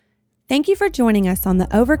Thank you for joining us on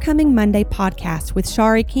the Overcoming Monday podcast with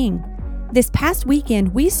Shari King. This past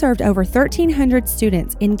weekend, we served over 1,300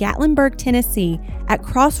 students in Gatlinburg, Tennessee at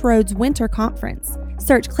Crossroads Winter Conference.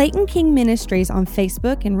 Search Clayton King Ministries on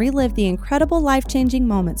Facebook and relive the incredible life-changing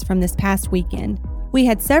moments from this past weekend. We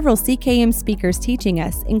had several CKM speakers teaching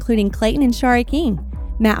us, including Clayton and Shari King,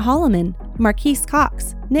 Matt Holloman, Marquise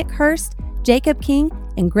Cox, Nick Hurst, Jacob King,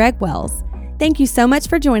 and Greg Wells. Thank you so much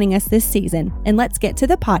for joining us this season, and let's get to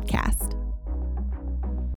the podcast.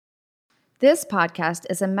 This podcast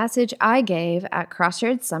is a message I gave at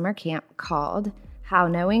Crossroads Summer Camp called How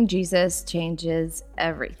Knowing Jesus Changes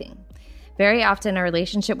Everything. Very often, a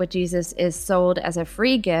relationship with Jesus is sold as a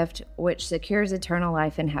free gift which secures eternal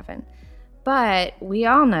life in heaven. But we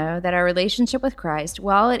all know that our relationship with Christ,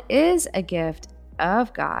 while it is a gift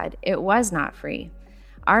of God, it was not free.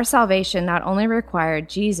 Our salvation not only required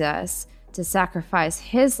Jesus to sacrifice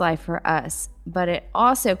his life for us, but it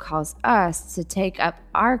also calls us to take up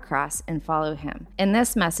our cross and follow him. In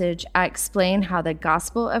this message, I explain how the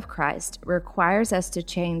gospel of Christ requires us to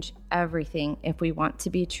change everything if we want to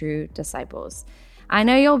be true disciples. I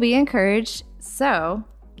know you'll be encouraged, so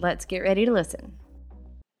let's get ready to listen.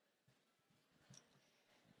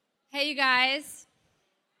 Hey, you guys.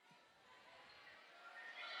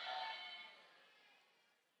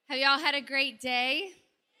 Have y'all had a great day?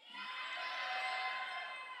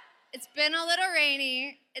 It's been a little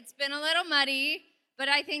rainy, it's been a little muddy, but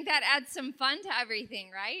I think that adds some fun to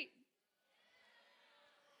everything, right?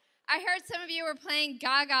 I heard some of you were playing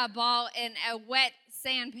gaga ball in a wet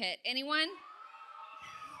sand pit. Anyone?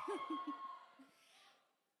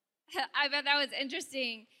 I bet that was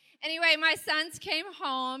interesting. Anyway, my sons came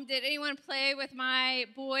home. Did anyone play with my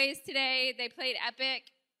boys today? They played Epic.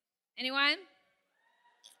 Anyone?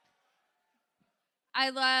 I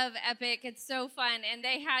love Epic. It's so fun, and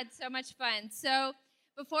they had so much fun. So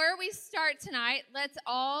before we start tonight, let's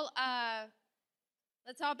all bow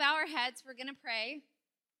our heads. We're going to pray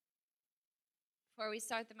before we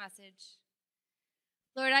start the message.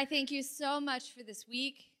 Lord, I thank you so much for this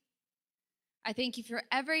week. I thank you for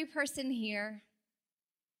every person here.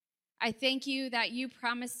 I thank you that you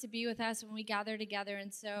promised to be with us when we gather together,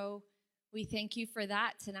 and so we thank you for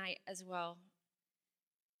that tonight as well.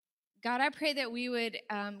 God, I pray that we would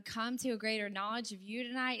come to a greater knowledge of you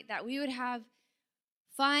tonight, that we would have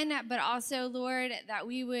fun, but also, Lord, that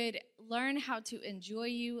we would learn how to enjoy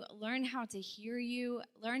you, learn how to hear you,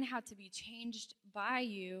 learn how to be changed by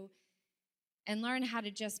you, and learn how to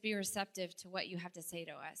just be receptive to what you have to say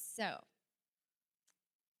to us. So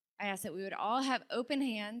I ask that we would all have open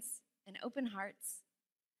hands and open hearts,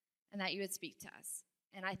 and that you would speak to us.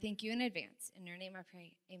 And I thank you in advance. In your name I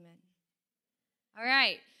pray, amen. All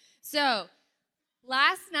right. So,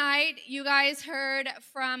 last night, you guys heard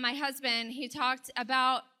from my husband. He talked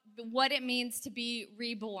about what it means to be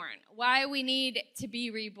reborn, why we need to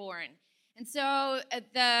be reborn. And so,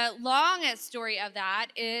 the long story of that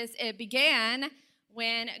is it began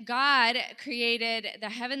when God created the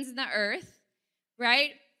heavens and the earth,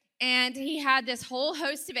 right? And he had this whole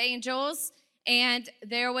host of angels, and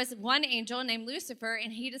there was one angel named Lucifer,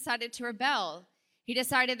 and he decided to rebel. He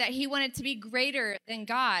decided that he wanted to be greater than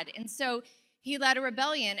God. And so he led a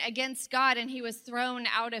rebellion against God, and he was thrown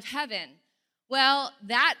out of heaven. Well,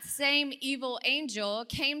 that same evil angel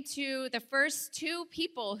came to the first two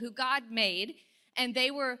people who God made, and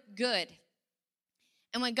they were good.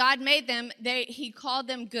 And when God made them, he called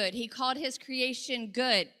them good. He called his creation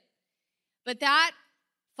good. But that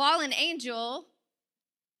fallen angel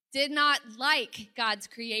did not like God's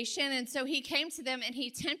creation, and so he came to them and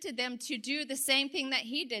he tempted them to do the same thing that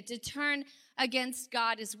he did, to turn against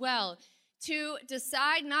God as well, to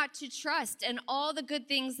decide not to trust in all the good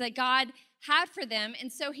things that God had for them.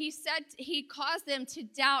 And so he caused them to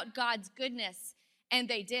doubt God's goodness, and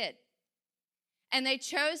they did. And they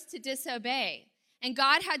chose to disobey. And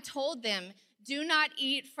God had told them, do not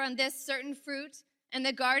eat from this certain fruit in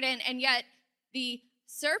the garden, and yet the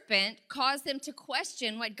serpent caused them to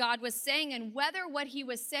question what God was saying and whether what he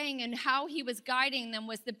was saying and how he was guiding them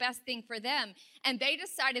was the best thing for them. And they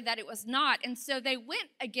decided that it was not. And so they went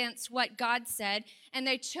against what God said, and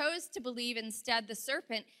they chose to believe instead the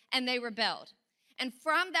serpent, and they rebelled. And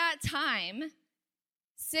from that time,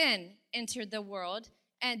 sin entered the world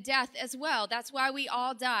and death as well. That's why we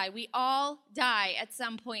all die. We all die at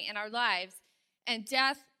some point in our lives. And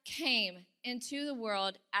death came into the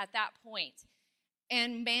world at that point.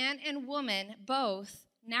 And man and woman both,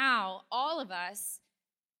 now all of us,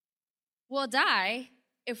 will die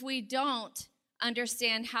if we don't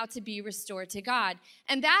understand how to be restored to God.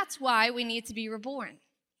 And that's why we need to be reborn.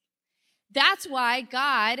 That's why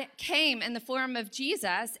God came in the form of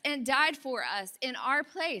Jesus and died for us in our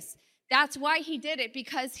place. That's why he did it,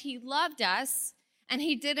 because he loved us and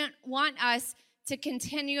he didn't want us to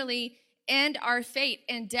continually end our fate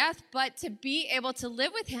in death, but to be able to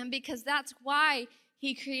live with him, because that's why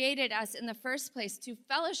he created us in the first place, to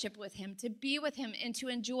fellowship with him, to be with him, and to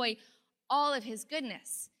enjoy all of his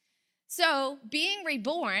goodness. So being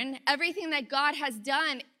reborn, everything that God has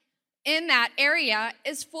done in that area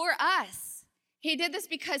is for us. He did this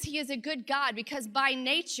because he is a good God, because by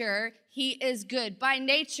nature he is good. By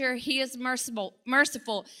nature he is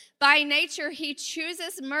merciful. By nature he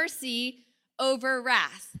chooses mercy over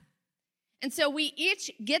wrath. And so we each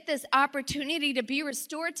get this opportunity to be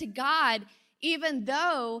restored to God, even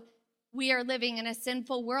though we are living in a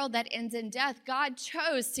sinful world that ends in death. God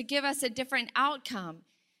chose to give us a different outcome.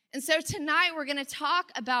 And so tonight we're going to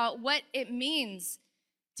talk about what it means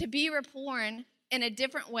to be reborn in a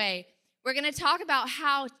different way. We're going to talk about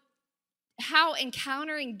how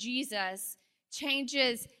encountering Jesus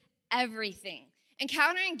changes everything.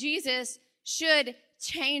 Encountering Jesus should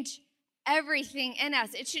change everything in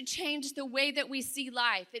us. It should change the way that we see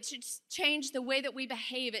life. It should change the way that we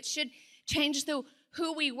behave. It should change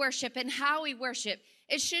who we worship and how we worship.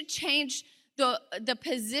 It should change the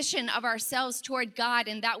position of ourselves toward God,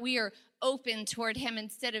 and that we are open toward him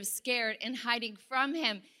instead of scared and hiding from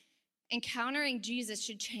him. Encountering Jesus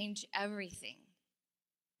should change everything.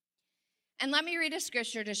 And let me read a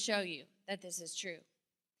scripture to show you that this is true.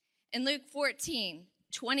 In Luke 14,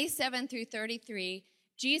 27 through 33,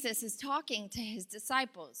 Jesus is talking to his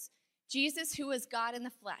disciples. Jesus, who is God in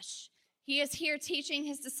the flesh. He is here teaching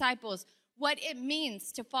his disciples what it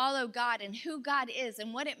means to follow God and who God is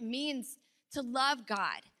and what it means to love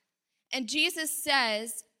God. And Jesus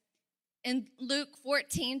says in Luke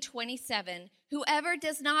 14, 27, whoever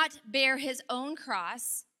does not bear his own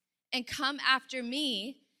cross and come after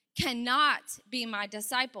me cannot be my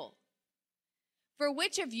disciple. For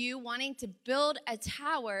which of you, wanting to build a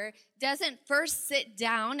tower, doesn't first sit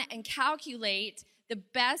down and calculate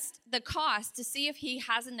the cost to see if he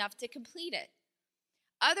has enough to complete it?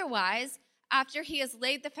 Otherwise, after he has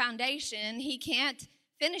laid the foundation, he can't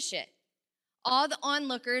finish it. All the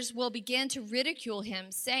onlookers will begin to ridicule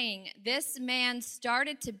him, saying, this man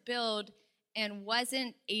started to build and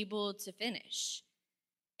wasn't able to finish.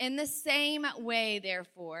 In the same way,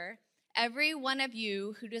 therefore, every one of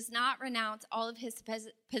you who does not renounce all of his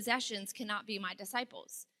possessions cannot be my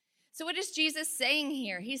disciples. So what is Jesus saying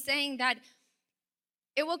here? He's saying that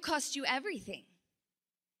it will cost you everything.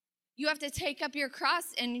 You have to take up your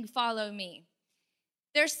cross and follow me.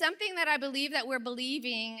 There's something that I believe that we're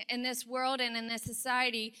believing in this world and in this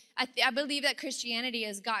society. I believe that Christianity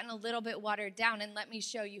has gotten a little bit watered down, and let me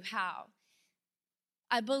show you how.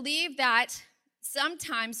 I believe that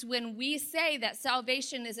sometimes when we say that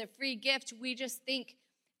salvation is a free gift, we just think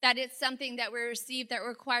that it's something that we receive that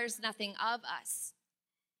requires nothing of us.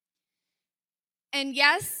 And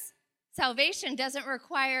yes, salvation doesn't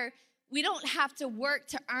require, we don't have to work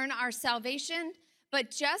to earn our salvation, but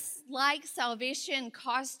just like salvation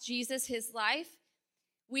cost Jesus his life,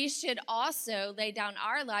 we should also lay down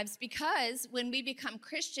our lives, because when we become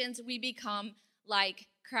Christians, we become like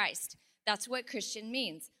Christ. That's what Christian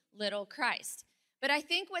means, little Christ. But I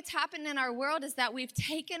think what's happened in our world is that we've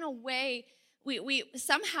taken away, we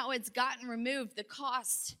somehow it's gotten removed, the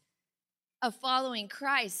cost of following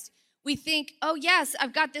Christ. We think, oh yes,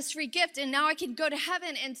 I've got this free gift and now I can go to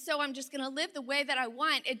heaven, and so I'm just going to live the way that I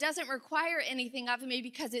want. It doesn't require anything of me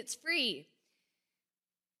because it's free.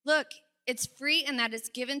 Look, it's free in that it's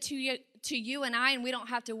given to you and I, and we don't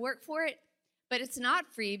have to work for it, but it's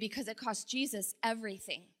not free because it cost Jesus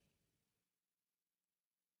everything.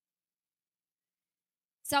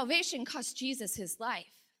 Salvation cost Jesus his life.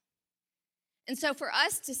 And so for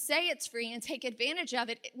us to say it's free and take advantage of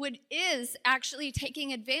it is actually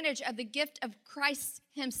taking advantage of the gift of Christ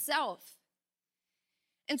himself.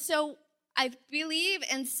 And so I believe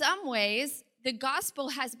in some ways the gospel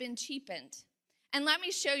has been cheapened. And let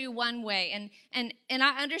me show you one way. And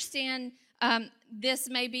I understand this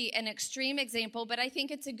may be an extreme example, but I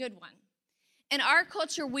think it's a good one. In our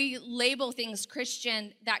culture, we label things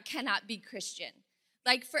Christian that cannot be Christian.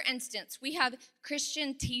 Like, for instance, we have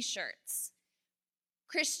Christian t-shirts,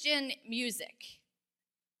 Christian music.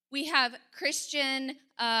 We have Christian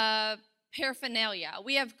paraphernalia.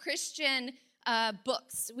 We have Christian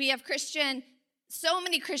books. We have so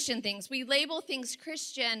many Christian things. We label things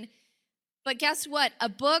Christian, but guess what? A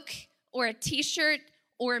book or a t-shirt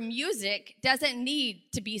or music doesn't need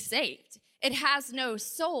to be saved. It has no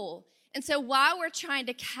soul. And so while we're trying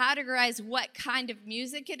to categorize what kind of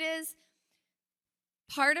music it is,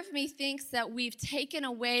 Part of me thinks that we've taken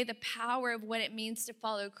away the power of what it means to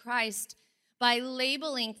follow Christ by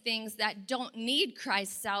labeling things that don't need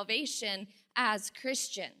Christ's salvation as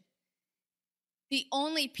Christian. The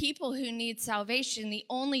only people who need salvation, the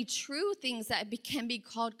only true things that can be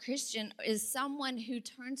called Christian is someone who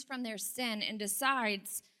turns from their sin and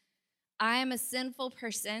decides, I am a sinful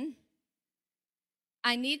person.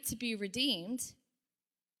 I need to be redeemed.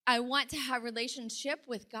 I want to have a relationship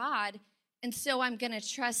with God, and so I'm going to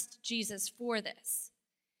trust Jesus for this.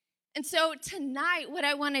 And so tonight, what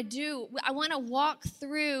I want to do, I want to walk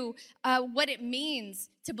through what it means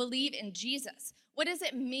to believe in Jesus. What does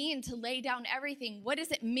it mean to lay down everything? What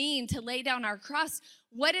does it mean to lay down our cross?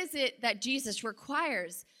 What is it that Jesus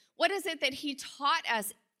requires? What is it that he taught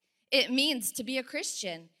us it means to be a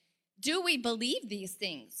Christian? Do we believe these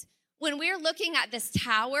things? When we're looking at this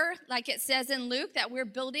tower, like it says in Luke that we're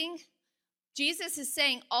building, Jesus is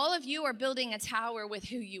saying, all of you are building a tower with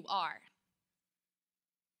who you are.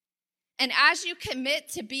 And as you commit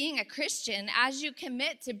to being a Christian, as you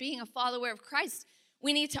commit to being a follower of Christ,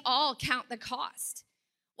 we need to all count the cost.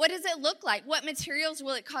 What does it look like? What materials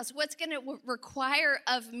will it cost? What's going to require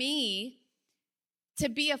of me to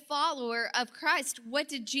be a follower of Christ? What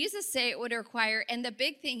did Jesus say it would require? And the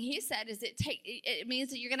big thing he said is it means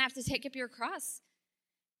that you're going to have to take up your cross.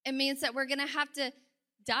 It means that we're going to have to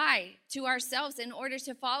die to ourselves in order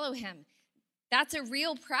to follow him. That's a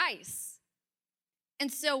real price.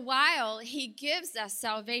 And so while he gives us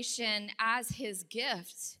salvation as his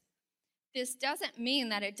gift, this doesn't mean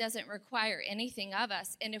that it doesn't require anything of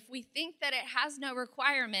us. And if we think that it has no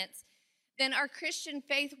requirements, then our Christian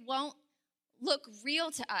faith won't look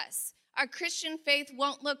real to us. Our Christian faith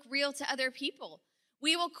won't look real to other people.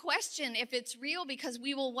 We will question if it's real because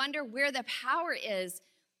we will wonder where the power is.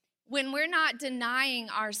 When we're not denying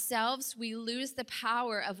ourselves, we lose the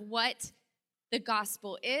power of what the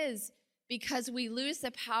gospel is because we lose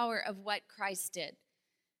the power of what Christ did.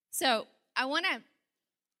 So I want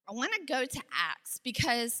to go to Acts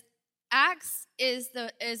because Acts is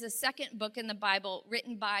a second book in the Bible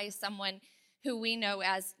written by someone who we know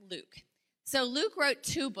as Luke. So Luke wrote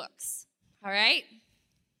 2 books, all right?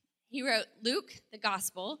 He wrote Luke, the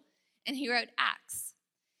gospel, and he wrote Acts.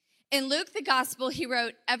 In Luke, the gospel, he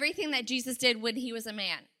wrote everything that Jesus did when he was a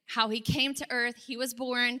man, how he came to earth, he was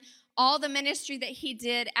born, all the ministry that he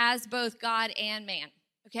did as both God and man,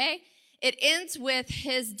 okay? It ends with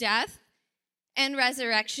his death and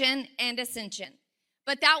resurrection and ascension.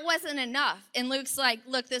 But that wasn't enough. And Luke's like,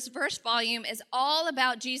 look, this verse volume is all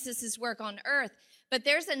about Jesus' work on earth, but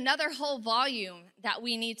there's another whole volume that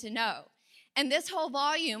we need to know. And this whole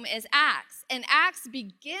volume is Acts. And Acts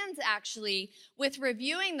begins actually with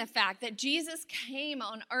reviewing the fact that Jesus came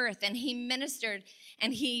on earth and he ministered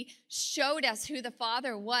and he showed us who the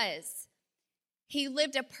Father was. He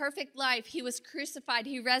lived a perfect life. He was crucified,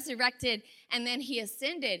 he resurrected, and then he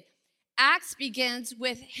ascended. Acts begins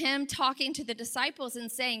with him talking to the disciples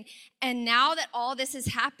and saying, and now that all this has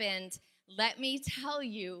happened, let me tell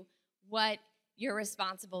you what you're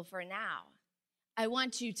responsible for now. I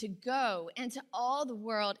want you to go into all the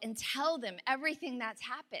world and tell them everything that's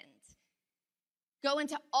happened. Go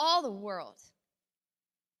into all the world.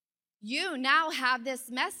 You now have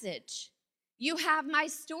this message. You have my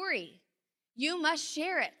story. You must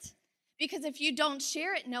share it. Because if you don't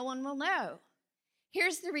share it, no one will know.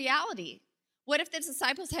 Here's the reality. What if the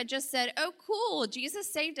disciples had just said, oh, cool,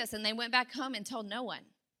 Jesus saved us, and they went back home and told no one?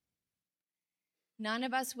 None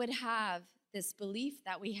of us would have this belief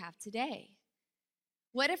that we have today.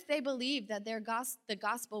 What if they believed that the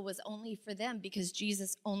gospel was only for them because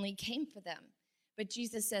Jesus only came for them? But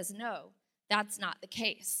Jesus says, no, that's not the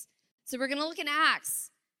case. So we're going to look in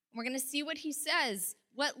Acts. And we're going to see what he says,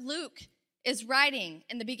 what Luke is writing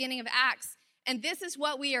in the beginning of Acts. And this is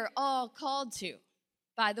what we are all called to,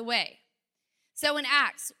 by the way. So in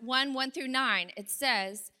Acts 1:1-9, it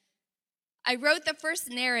says, I wrote the first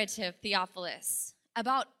narrative, Theophilus,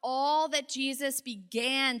 about all that Jesus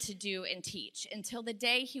began to do and teach until the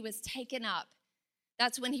day he was taken up.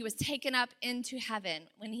 That's when he was taken up into heaven,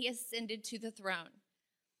 when he ascended to the throne.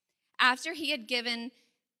 After he had given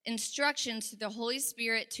instructions through the Holy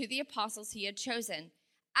Spirit to the apostles he had chosen,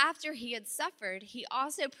 after he had suffered, he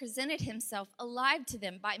also presented himself alive to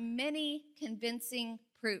them by many convincing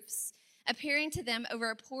proofs, appearing to them over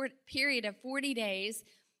a period of 40 days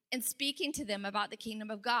and speaking to them about the kingdom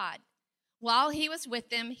of God. While he was with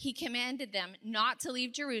them, he commanded them not to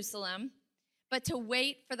leave Jerusalem, but to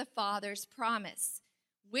wait for the Father's promise,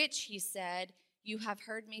 which, he said, you have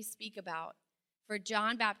heard me speak about. For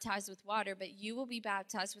John baptized with water, but you will be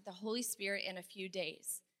baptized with the Holy Spirit in a few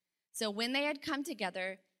days. So when they had come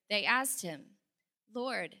together, they asked him,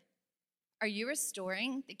 Lord, are you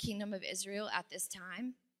restoring the kingdom of Israel at this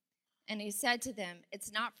time? And he said to them,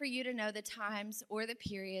 it's not for you to know the times or the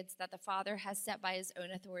periods that the Father has set by his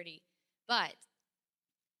own authority, but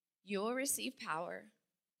you will receive power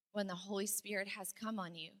when the Holy Spirit has come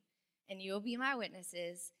on you, and you will be my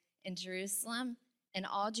witnesses in Jerusalem and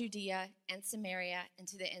all Judea and Samaria and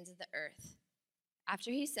to the ends of the earth.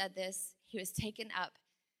 After he said this, he was taken up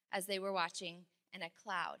as they were watching, and a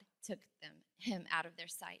cloud took him out of their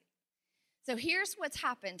sight. So here's what's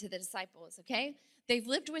happened to the disciples, okay? They've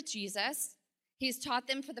lived with Jesus. He's taught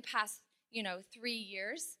them for the past, 3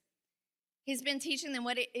 years. He's been teaching them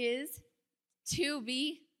what it is to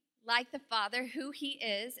be like the Father, who he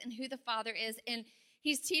is and who the Father is. And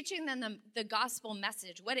he's teaching them the gospel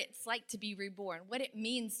message, what it's like to be reborn, what it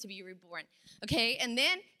means to be reborn, okay? And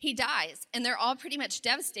then he dies, and they're all pretty much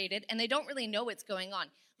devastated, and they don't really know what's going on.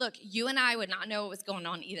 Look, you and I would not know what was going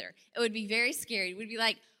on either. It would be very scary. We'd be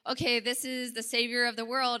like, okay, this is the Savior of the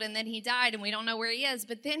world, and then he died, and we don't know where he is,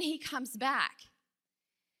 but then he comes back.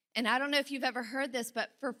 And I don't know if you've ever heard this, but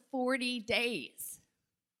for 40 days,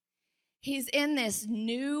 he's in this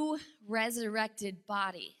new resurrected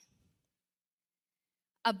body,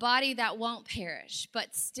 a body that won't perish,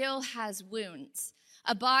 but still has wounds,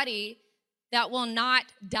 a body that will not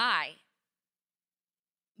die,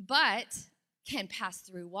 but can pass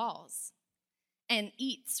through walls, and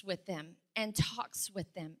eats with them and talks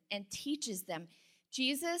with them and teaches them.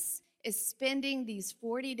 Jesus is spending these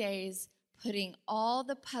 40 days putting all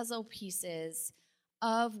the puzzle pieces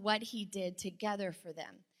of what he did together for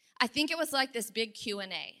them. I think it was like this big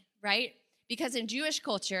Q&A, right? Because in Jewish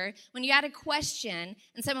culture, when you had a question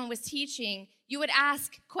and someone was teaching, you would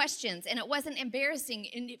ask questions, and it wasn't embarrassing.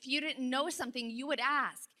 And if you didn't know something, you would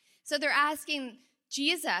ask. So they're asking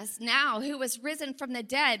Jesus now, who was risen from the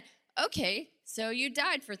dead, okay, so you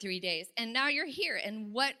died for 3 days, and now you're here,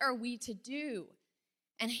 and what are we to do?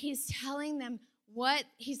 And he's telling them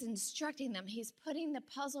he's instructing them. He's putting the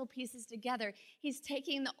puzzle pieces together. He's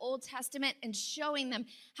taking the Old Testament and showing them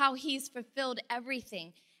how he's fulfilled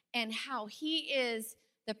everything and how he is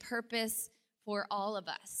the purpose for all of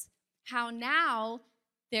us. How now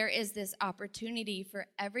there is this opportunity for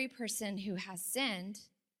every person who has sinned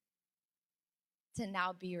to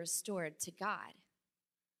now be restored to God.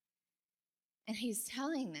 And he's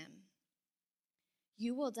telling them,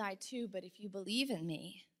 you will die too, but if you believe in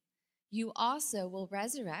me, you also will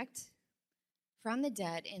resurrect from the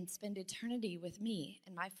dead and spend eternity with me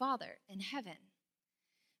and my Father in heaven.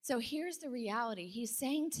 So here's the reality. He's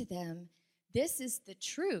saying to them, this is the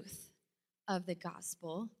truth of the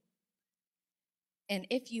gospel. And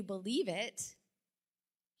if you believe it,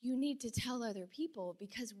 you need to tell other people,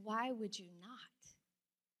 because why would you not?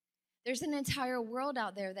 There's an entire world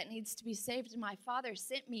out there that needs to be saved, and my Father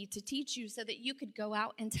sent me to teach you so that you could go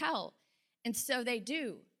out and tell. And so they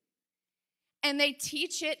do. And they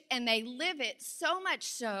teach it and they live it, so much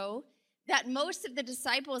so that most of the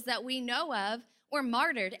disciples that we know of were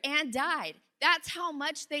martyred and died. That's how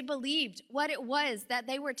much they believed what it was that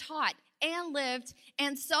they were taught and lived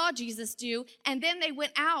and saw Jesus do. And then they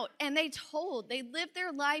went out and they lived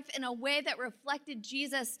their life in a way that reflected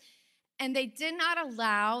Jesus. And they did not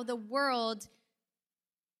allow the world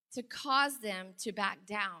to cause them to back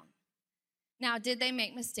down. Now, did they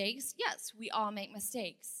make mistakes? Yes, we all make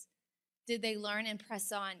mistakes. Did they learn and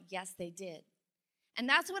press on? Yes, they did. And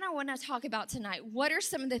that's what I want to talk about tonight. What are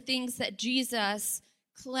some of the things that Jesus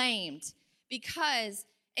claimed? Because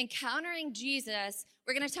encountering Jesus,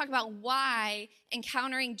 we're going to talk about why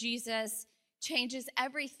encountering Jesus changes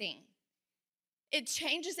everything. It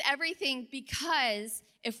changes everything because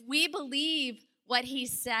if we believe what he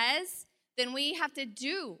says, then we have to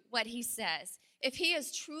do what he says. If he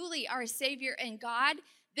is truly our Savior and God,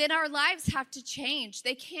 then our lives have to change.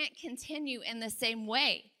 They can't continue in the same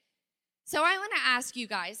way. So I want to ask you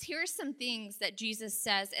guys, here are some things that Jesus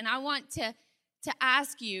says, and I want to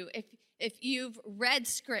ask you, if you've read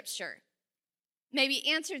Scripture, maybe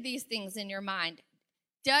answer these things in your mind.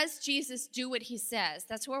 Does Jesus do what he says?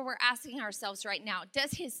 That's where we're asking ourselves right now.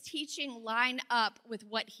 Does his teaching line up with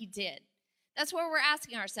what he did? That's where we're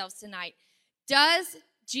asking ourselves tonight. Does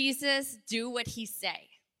Jesus do what he say?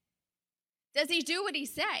 Does he do what he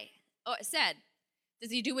said?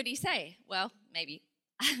 Does he do what he say? Well, maybe.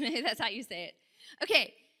 Maybe that's how you say it.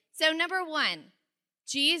 Okay, so number one,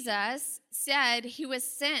 Jesus said he was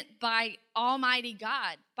sent by Almighty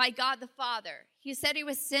God, by God the Father. He said he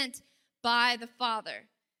was sent by the Father.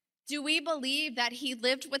 Do we believe that he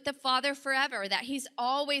lived with the Father forever, that he's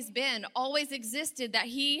always been, always existed, that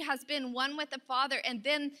he has been one with the Father, and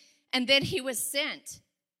then he was sent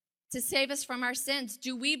to save us from our sins?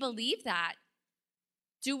 Do we believe that?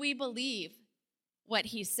 Do we believe what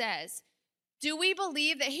he says? Do we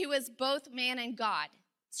believe that he was both man and God?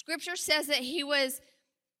 Scripture says that he was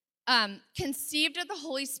conceived of the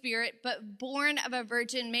Holy Spirit, but born of a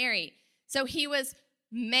Virgin Mary. So he was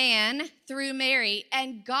man through Mary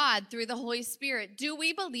and God through the Holy Spirit. Do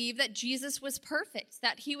we believe that Jesus was perfect,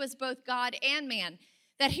 that he was both God and man,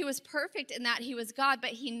 that he was perfect and that he was God,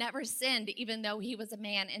 but he never sinned even though he was a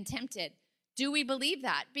man and tempted? Do we believe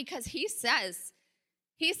that? Because he says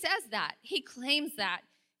that. He claims that.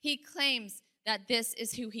 He claims that this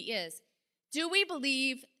is who he is. Do we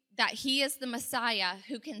believe that he is the Messiah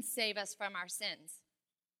who can save us from our sins?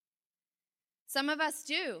 Some of us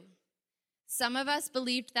do. Some of us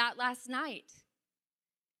believed that last night.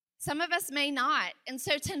 Some of us may not. And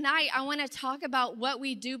so tonight, I want to talk about what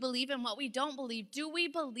we do believe and what we don't believe. Do we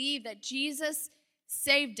believe that Jesus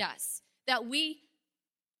saved us, that we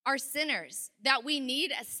are sinners, that we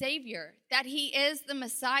need a Savior, that he is the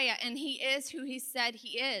Messiah and he is who he said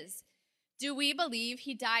he is? Do we believe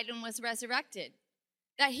he died and was resurrected?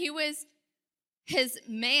 That his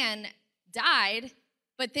man died,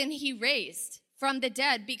 but then he raised from the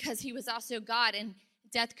dead because he was also God and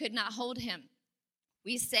death could not hold him.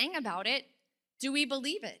 We sang about it. Do we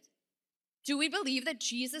believe it? Do we believe that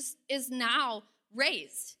Jesus is now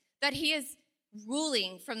raised, that he is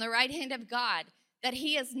ruling from the right hand of God, that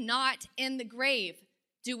he is not in the grave?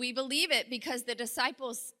 Do we believe it because the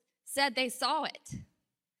disciples said they saw it?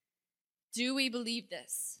 Do we believe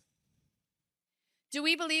this? Do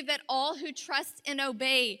we believe that all who trust and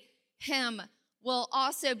obey him will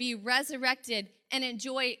also be resurrected and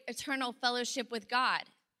enjoy eternal fellowship with God?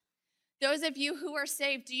 Those of you who are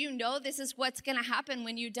saved, do you know this is what's going to happen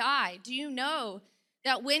when you die? Do you know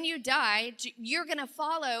that when you die, you're going to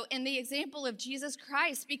follow in the example of Jesus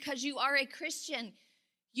Christ because you are a Christian?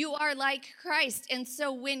 You are like Christ. And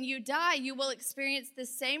so when you die, you will experience the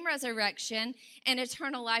same resurrection and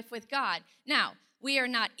eternal life with God. Now, we are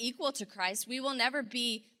not equal to Christ. We will never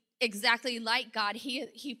be exactly like God.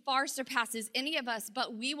 He far surpasses any of us,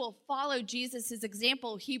 but we will follow Jesus'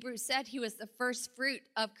 example. Hebrews said he was the first fruit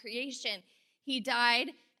of creation. He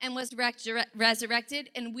died and was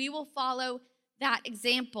resurrected, and we will follow that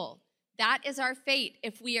example. That is our fate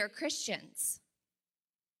if we are Christians.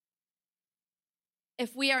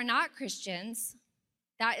 If we are not Christians,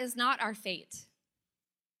 that is not our fate.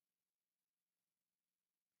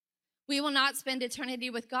 We will not spend eternity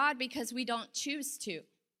with God because we don't choose to.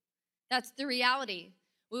 That's the reality.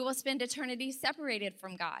 We will spend eternity separated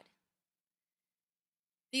from God.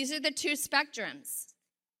 These are the two spectrums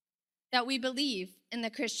that we believe in the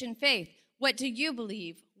Christian faith. What do you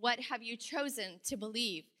believe? What have you chosen to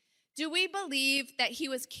believe? Do we believe that he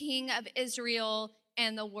was king of Israel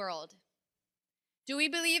and the world? Do we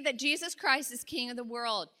believe that Jesus Christ is king of the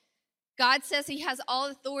world? God says he has all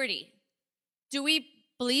authority. Do we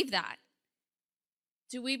believe that?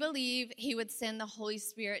 Do we believe he would send the Holy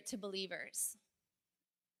Spirit to believers?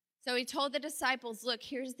 So he told the disciples, look,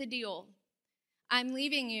 here's the deal. I'm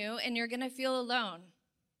leaving you and you're going to feel alone.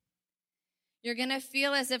 You're going to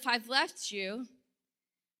feel as if I've left you,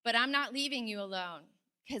 but I'm not leaving you alone.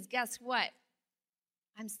 Because guess what?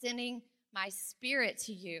 I'm sending my Spirit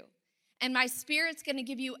to you. And my Spirit's going to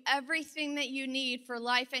give you everything that you need for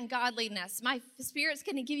life and godliness. My Spirit's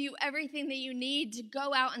going to give you everything that you need to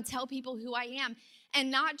go out and tell people who I am.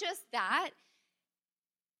 And not just that,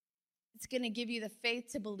 it's going to give you the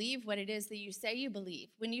faith to believe what it is that you say you believe.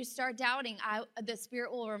 When you start doubting, the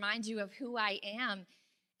Spirit will remind you of who I am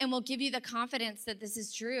and will give you the confidence that this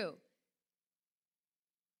is true.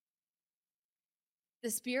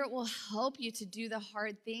 The Spirit will help you to do the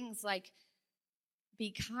hard things like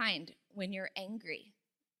be kind when you're angry,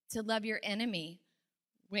 to love your enemy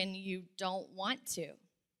when you don't want to,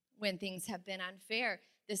 when things have been unfair.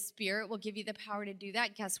 The Spirit will give you the power to do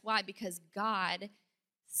that. Guess why? Because God,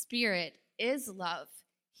 Spirit, is love.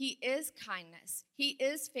 He is kindness. He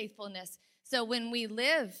is faithfulness. So when we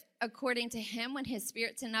live according to him, when his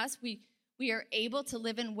Spirit's in us, we are able to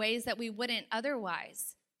live in ways that we wouldn't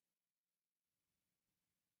otherwise.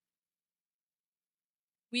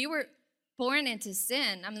 We were born into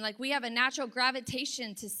sin. We have a natural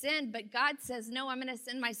gravitation to sin, but God says, no, I'm going to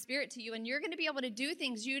send my Spirit to you, and you're going to be able to do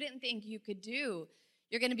things you didn't think you could do.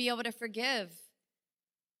 You're going to be able to forgive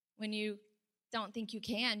when you don't think you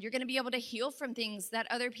can. You're going to be able to heal from things that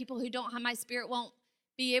other people who don't have my Spirit won't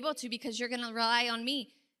be able to, because you're going to rely on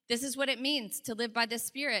me. This is what it means to live by the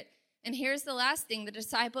Spirit. And here's the last thing. The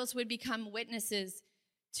disciples would become witnesses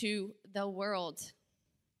to the world.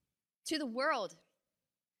 To the world.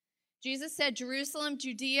 Jesus said, Jerusalem,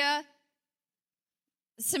 Judea,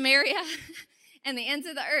 Samaria, and the ends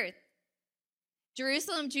of the earth.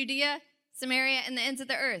 Jerusalem, Judea, Samaria, and the ends of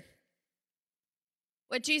the earth.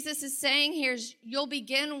 What Jesus is saying here is you'll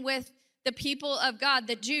begin with the people of God,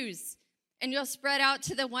 the Jews, and you'll spread out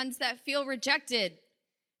to the ones that feel rejected.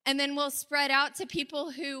 And then we'll spread out to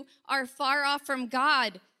people who are far off from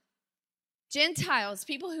God, Gentiles,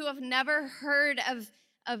 people who have never heard of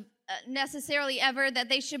necessarily ever that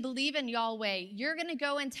they should believe in Yahweh. You're going to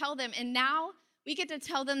go and tell them, and now we get to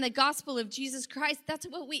tell them the gospel of Jesus Christ. That's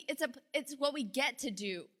what it's what we get to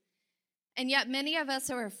do. And yet many of us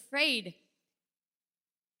are afraid.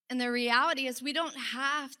 And the reality is we don't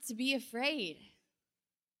have to be afraid.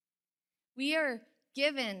 We are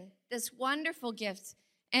given this wonderful gift,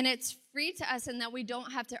 and it's free to us in that we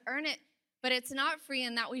don't have to earn it, but it's not free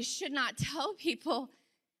in that we should not tell people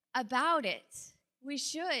about it. We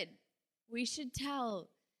should. We should tell.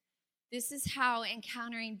 This is how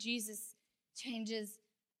encountering Jesus changes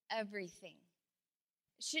everything.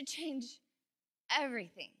 It should change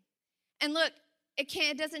everything. And look,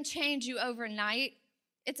 it doesn't change you overnight.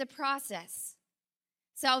 It's a process.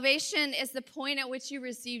 Salvation is the point at which you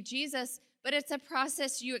receive Jesus, but it's a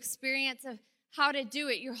process you experience of how to do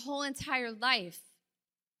it your whole entire life.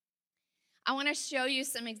 I want to show you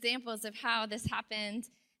some examples of how this happened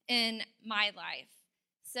in my life.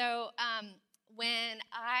 So when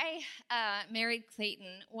I married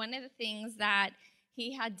Clayton, one of the things that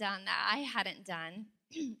he had done that I hadn't done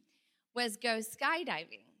was go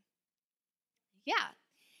skydiving. Yeah.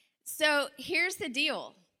 So here's the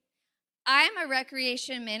deal. I'm a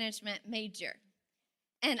recreation management major,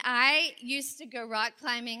 and I used to go rock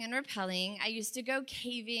climbing and rappelling. I used to go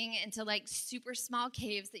caving into like super small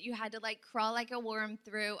caves that you had to like crawl like a worm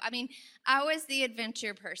through. I mean, I was the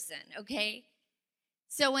adventure person, okay?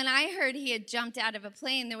 So when I heard he had jumped out of a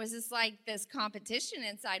plane, there was this competition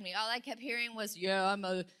inside me. All I kept hearing was, yeah, I'm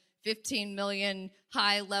a 15 million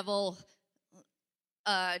high level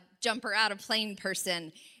jumper out of plane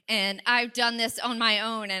person. And I've done this on my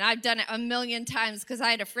own, and I've done it a million times because I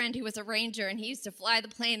had a friend who was a ranger, and he used to fly the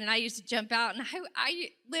plane, and I used to jump out, and I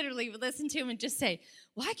literally would listen to him and just say,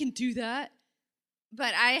 well, I can do that.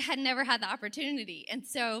 But I had never had the opportunity. And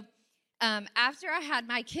so after I had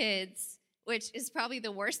my kids, which is probably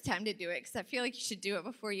the worst time to do it because I feel like you should do it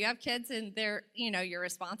before you have kids and you're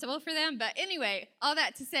responsible for them. But anyway, all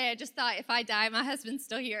that to say, I just thought if I die, my husband's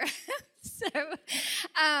still here. So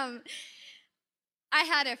I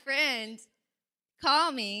had a friend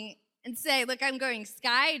call me and say, look, I'm going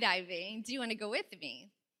skydiving. Do you want to go with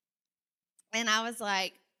me? And I was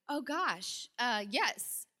like, oh, gosh,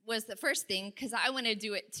 yes, was the first thing because I want to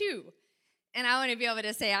do it too. And I want to be able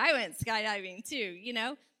to say I went skydiving too,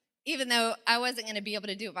 Even though I wasn't going to be able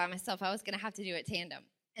to do it by myself, I was going to have to do it tandem.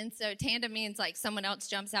 And so tandem means like someone else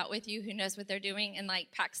jumps out with you who knows what they're doing and like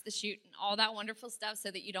packs the chute and all that wonderful stuff so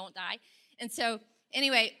that you don't die. And so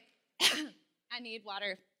anyway, I need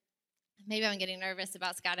water. Maybe I'm getting nervous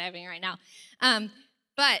about skydiving right now.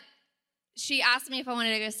 But she asked me if I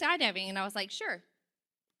wanted to go skydiving, and I was like, sure.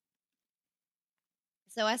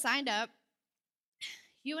 So I signed up.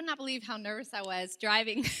 You would not believe how nervous I was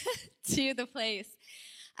driving to the place.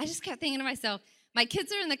 I just kept thinking to myself, my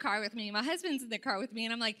kids are in the car with me, my husband's in the car with me,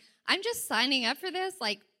 and I'm like, I'm just signing up for this.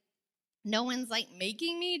 Like, no one's like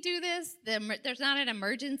making me do this. There's not an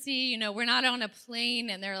emergency. We're not on a plane,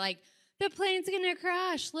 and they're like, the plane's going to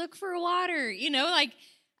crash. Look for water.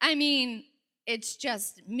 It's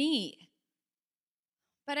just me.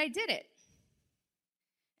 But I did it.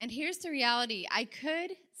 And here's the reality. I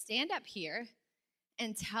could stand up here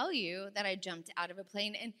and tell you that I jumped out of a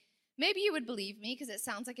plane, and maybe you would believe me because it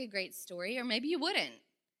sounds like a great story, or maybe you wouldn't.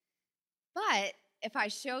 But if I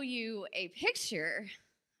show you a picture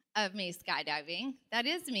of me skydiving, that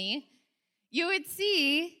is me, you would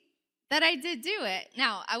see that I did do it.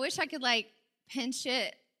 Now, I wish I could like pinch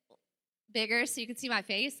it bigger so you could see my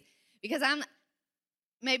face, because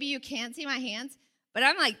maybe you can see my hands, but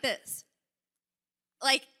I'm like this.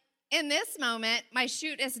 Like in this moment, my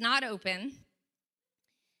chute is not open,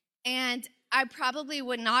 and I probably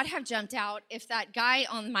would not have jumped out if that guy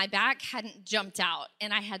on my back hadn't jumped out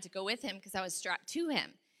and I had to go with him because I was strapped to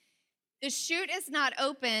him. The chute is not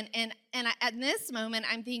open, and at this moment,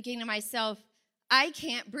 I'm thinking to myself, I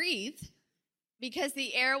can't breathe because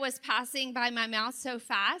the air was passing by my mouth so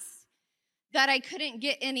fast that I couldn't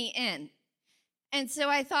get any in. And so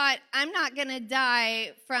I thought, I'm not going to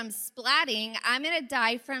die from splatting. I'm going to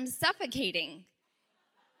die from suffocating.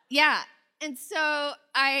 Yeah. And so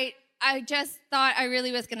I just thought I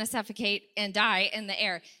really was going to suffocate and die in the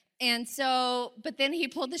air. And so, but then he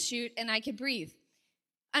pulled the chute and I could breathe.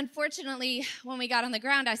 Unfortunately, when we got on the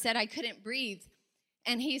ground, I said I couldn't breathe.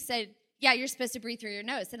 And he said, yeah, you're supposed to breathe through your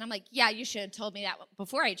nose. And I'm like, yeah, you should have told me that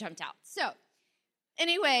before I jumped out. So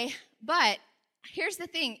anyway, but here's the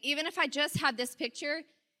thing. Even if I just had this picture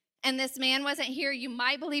and this man wasn't here, you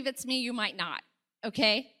might believe it's me, you might not,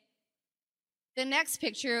 okay? The next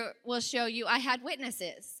picture will show you I had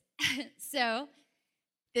witnesses. So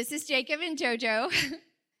this is Jacob and JoJo.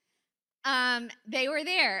 They were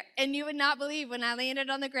there, and you would not believe when I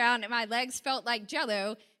landed on the ground and my legs felt like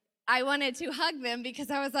Jell-O, I wanted to hug them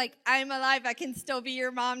because I was like, I'm alive, I can still be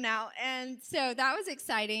your mom now. And so that was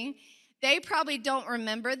exciting. They probably don't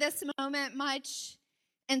remember this moment much,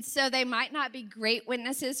 and so they might not be great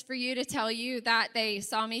witnesses for you to tell you that they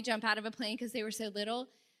saw me jump out of a plane because they were so little.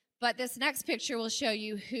 But this next picture will show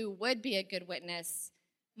you who would be a good witness,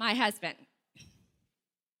 my husband.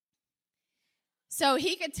 So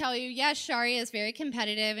he could tell you, yes, Shari is very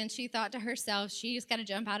competitive, and she thought to herself, she's got to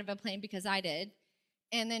jump out of a plane because I did.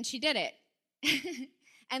 And then she did it.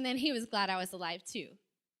 And then he was glad I was alive too.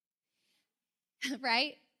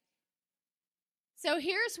 Right? So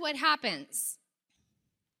here's what happens.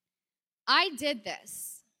 I did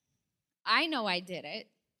this. I know I did it.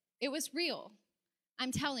 It was real.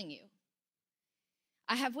 I'm telling you.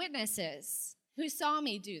 I have witnesses who saw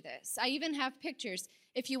me do this. I even have pictures.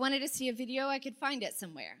 If you wanted to see a video, I could find it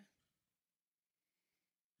somewhere.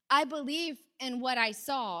 I believe in what I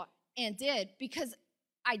saw and did because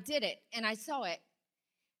I did it and I saw it.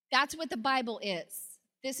 That's what the Bible is.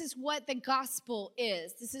 This is what the gospel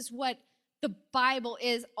is. This is what the Bible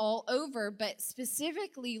is all over, but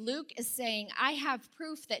specifically Luke is saying, I have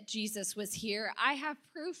proof that Jesus was here. I have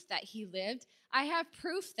proof that he lived. I have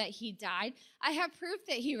proof that he died. I have proof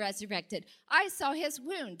that he resurrected. I saw his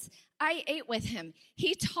wounds. I ate with him.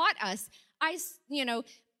 He taught us.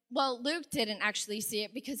 Luke didn't actually see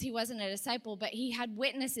it because he wasn't a disciple, but he had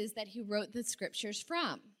witnesses that he wrote the scriptures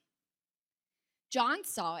from. John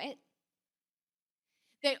saw it.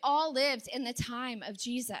 They all lived in the time of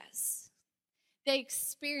Jesus. They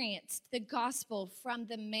experienced the gospel from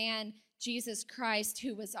the man, Jesus Christ,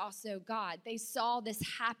 who was also God. They saw this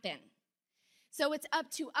happen. So it's up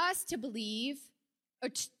to us to believe or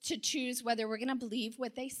to choose whether we're going to believe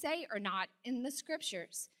what they say or not in the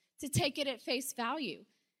scriptures, to take it at face value,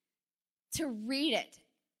 to read it,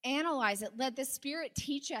 analyze it, let the Spirit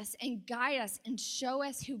teach us and guide us and show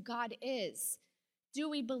us who God is. Do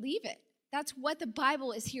we believe it? That's what the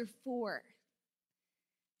Bible is here for.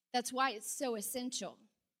 That's why it's so essential.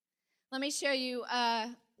 Let me show you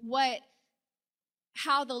how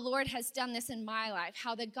the Lord has done this in my life,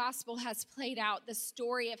 how the gospel has played out, the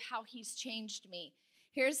story of how he's changed me.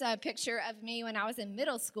 Here's a picture of me when I was in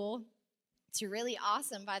middle school. It's really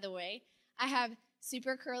awesome, by the way. I have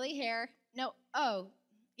super curly hair. Yep.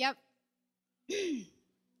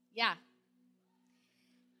 Yeah.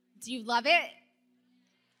 Do you love it?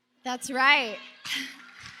 That's right.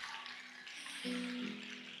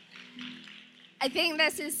 I think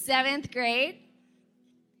this is 7th grade.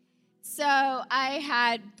 So I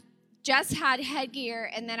had just had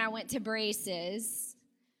headgear, and then I went to braces.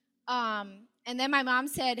 And then my mom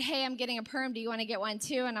said, hey, I'm getting a perm. Do you want to get one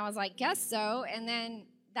too? And I was like, guess so. And then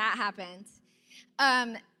that happened.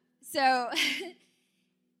 So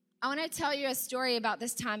I want to tell you a story about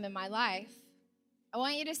this time in my life. I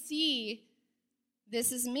want you to see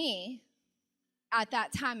this is me at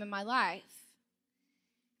that time in my life.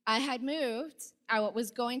 I had moved. I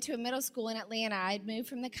was going to a middle school in Atlanta. I had moved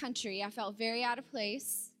from the country. I felt very out of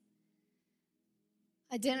place.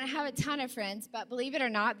 I didn't have a ton of friends, but believe it or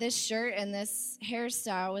not, this shirt and this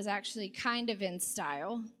hairstyle was actually kind of in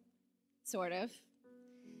style, sort of.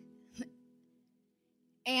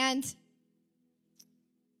 And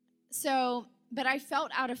so, but I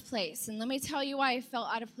felt out of place. And let me tell you why I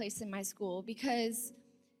felt out of place in my school, because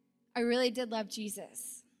I really did love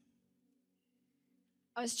Jesus.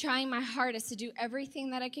 I was trying my hardest to do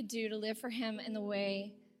everything that I could do to live for him in the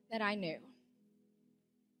way that I knew.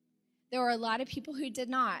 There were a lot of people who did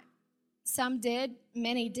not. Some did,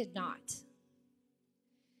 many did not.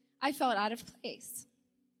 I felt out of place.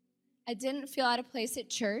 I didn't feel out of place at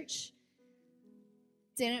church.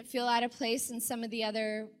 Didn't feel out of place in some of the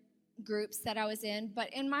other groups that I was in, but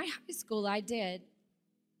in my high school, I did.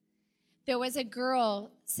 There was a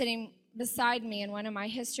girl sitting beside me in one of my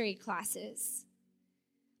history classes.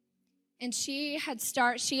 And she had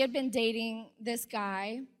been dating this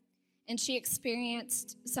guy, and she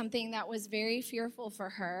experienced something that was very fearful for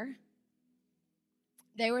her.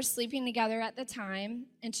 They were sleeping together at the time,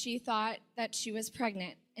 and she thought that she was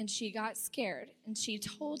pregnant, and she got scared, and she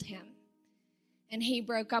told him, and he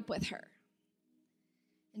broke up with her.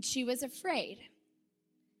 And she was afraid.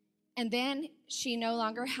 And then she no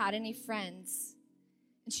longer had any friends.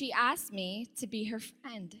 and she asked me to be her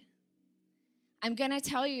friend. I'm going to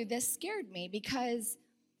tell you, this scared me because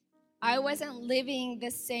I wasn't living the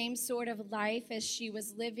same sort of life as she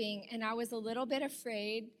was living, and I was a little bit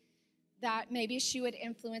afraid that maybe she would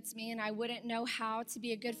influence me and I wouldn't know how to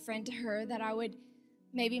be a good friend to her, that I would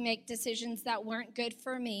maybe make decisions that weren't good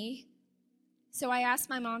for me. So I asked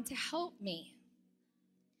my mom to help me.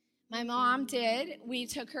 My mom did. We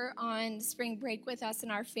took her on spring break with us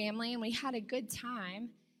and our family, and we had a good time.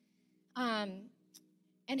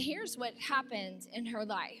 And here's what happened in her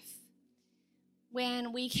life.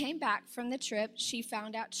 When we came back from the trip, she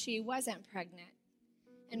found out she wasn't pregnant.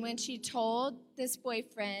 And when she told this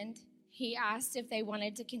boyfriend, he asked if they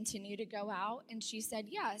wanted to continue to go out, and she said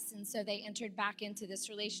yes. And so they entered back into this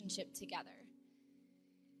relationship together.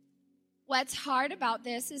 What's hard about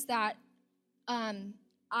this is that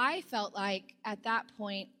I felt like at that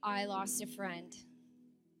point I lost a friend.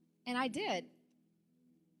 And I did.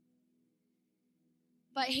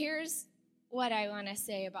 But here's what I want to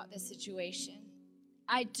say about this situation.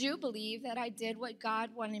 I do believe that I did what God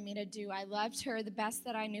wanted me to do. I loved her the best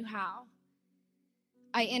that I knew how.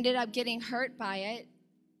 I ended up getting hurt by it,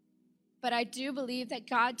 but I do believe that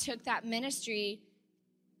God took that ministry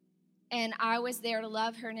and I was there to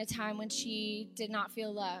love her in a time when she did not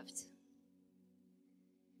feel loved.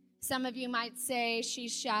 Some of you might say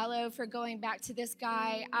she's shallow for going back to this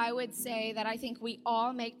guy. I would say that I think we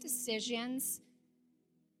all make decisions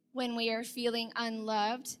when we are feeling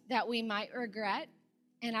unloved that we might regret,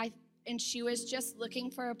 and she was just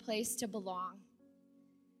looking for a place to belong.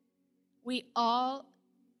 We all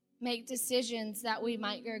make decisions that we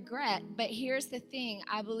might regret, but here's the thing.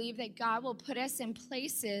 I believe that God will put us in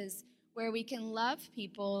places where we can love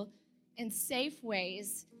people in safe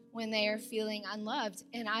ways when they are feeling unloved,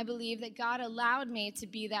 and I believe that God allowed me to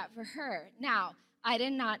be that for her. Now, I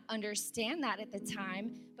did not understand that at the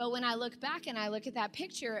time, but when I look back and I look at that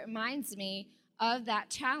picture, it reminds me of that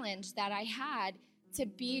challenge that I had to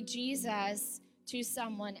be Jesus to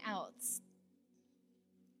someone else.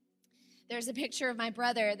 There's a picture of my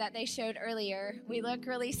brother that they showed earlier. We look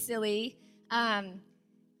really silly.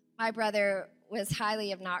 My brother was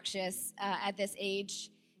highly obnoxious at this age,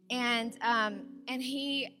 and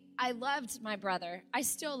I loved my brother. I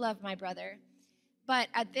still love my brother. But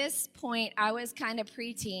at this point, I was kind of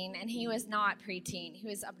preteen, and he was not preteen. He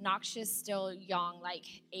was obnoxious, still young, like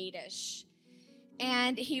 8-ish.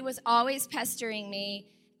 And he was always pestering me,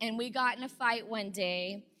 and we got in a fight one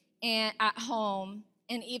day at home.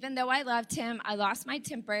 And even though I loved him, I lost my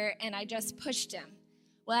temper, and I just pushed him.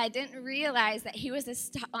 Well, I didn't realize that he was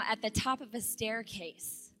at the top of a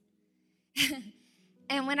staircase.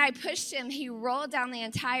 And when I pushed him, he rolled down the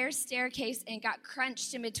entire staircase and got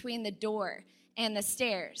crunched in between the door and the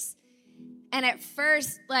stairs. And at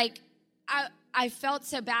first, I felt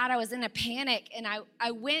so bad. I was in a panic, and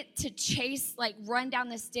I went to run down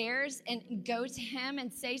the stairs and go to him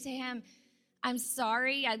and say to him, I'm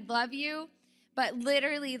sorry, I love you. But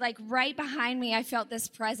literally, right behind me, I felt this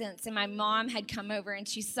presence, and my mom had come over, and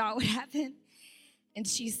she saw what happened. And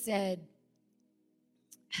she said,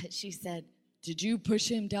 did you push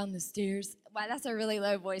him down the stairs? Wow, that's a really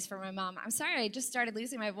low voice for my mom. I'm sorry, I just started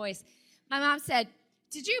losing my voice. My mom said,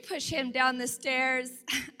 did you push him down the stairs?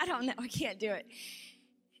 I don't know, I can't do it.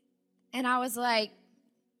 And I was like,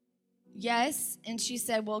 yes. And she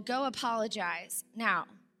said, well, go apologize. Now,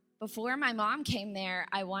 before my mom came there,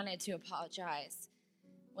 I wanted to apologize.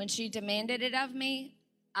 When she demanded it of me,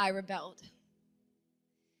 I rebelled.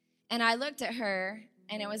 And I looked at her,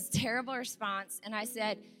 and it was a terrible response, and I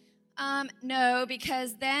said, no,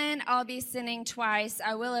 because then I'll be sinning twice.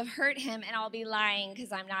 I will have hurt him, and I'll be lying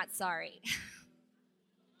because I'm not sorry.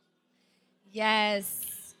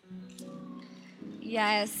 Yes.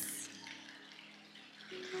 Yes.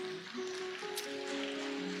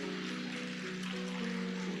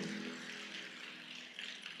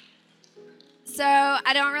 So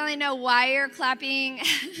I don't really know why you're clapping.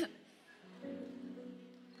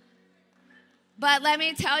 But let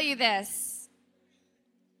me tell you this.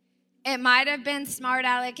 It might have been smart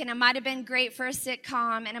aleck, and it might have been great for a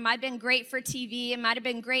sitcom, and it might have been great for TV. It might have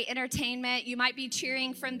been great entertainment. You might be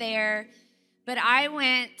cheering from there. But I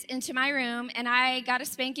went into my room, and I got a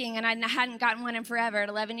spanking, and I hadn't gotten one in forever. At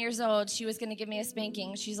 11 years old, she was going to give me a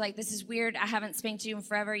spanking. She's like, this is weird. I haven't spanked you in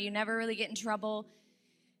forever. You never really get in trouble.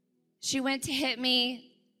 She went to hit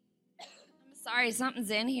me. I'm sorry, something's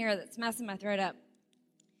in here that's messing my throat up.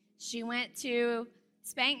 She went to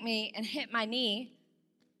spank me and hit my knee.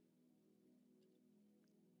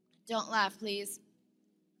 Don't laugh, please.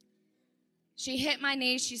 She hit my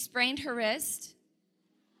knee. She sprained her wrist.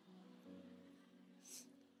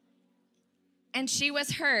 and she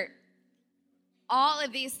was hurt. All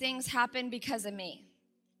of these things happened because of me.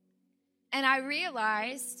 And I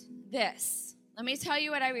realized this. Let me tell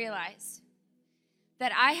you what I realized.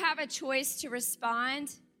 That I have a choice to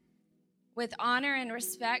respond with honor and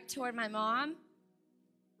respect toward my mom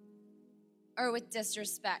or with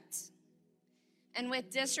disrespect. And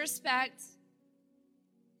with disrespect,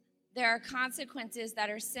 there are consequences that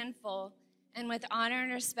are sinful, and with honor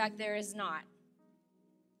and respect, there is not.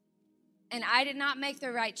 And I did not make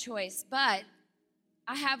the right choice, but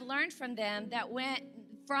I have learned from them that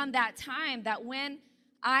from that time, that when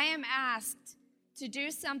I am asked to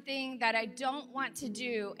do something that I don't want to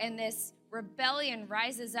do, and this rebellion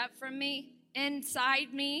rises up from me,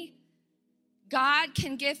 inside me, God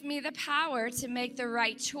can give me the power to make the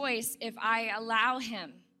right choice if I allow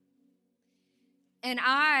him. And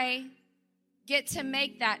I get to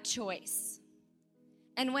make that choice.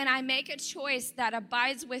 And when I make a choice that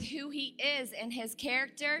abides with who he is and his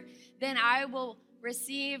character, then I will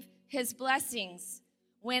receive his blessings.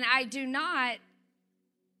 When I do not,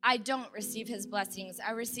 I don't receive his blessings.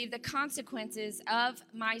 I receive the consequences of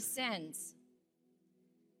my sins.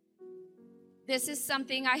 This is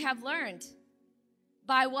something I have learned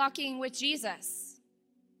by walking with Jesus.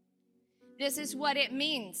 This is what it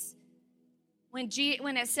means. When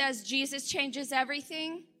it says Jesus changes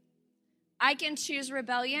everything, I can choose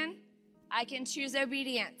rebellion, I can choose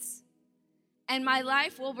obedience. And my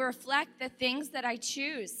life will reflect the things that I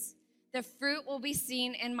choose. The fruit will be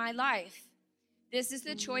seen in my life. This is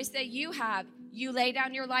the choice that you have. You lay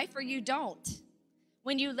down your life or you don't.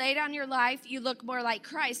 When you lay down your life, you look more like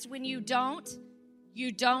Christ. When you don't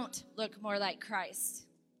look more like Christ.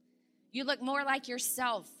 You look more like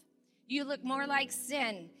yourself. You look more like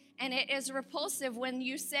sin. And it is repulsive when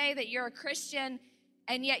you say that you're a Christian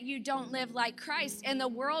and yet you don't live like Christ. And the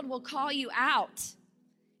world will call you out.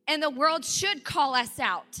 And the world should call us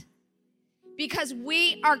out. Because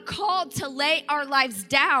we are called to lay our lives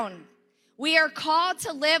down. We are called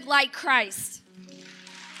to live like Christ.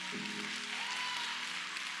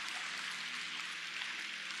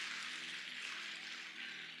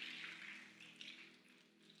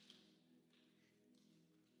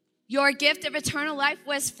 Your gift of eternal life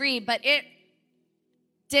was free, but it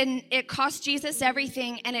didn't. It cost Jesus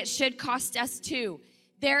everything, and it should cost us too.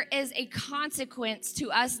 There is a consequence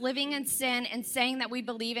to us living in sin and saying that we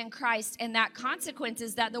believe in Christ, and that consequence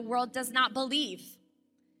is that the world does not believe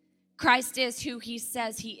Christ is who he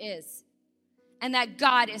says he is, and that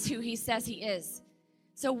God is who he says he is.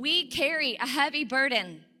 So we carry a heavy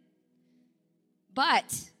burden,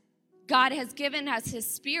 but God has given us his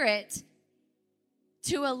Spirit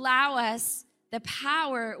to allow us the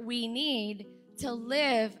power we need to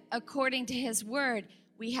live according to his word.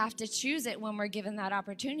 We have to choose it when we're given that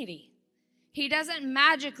opportunity. He doesn't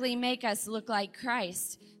magically make us look like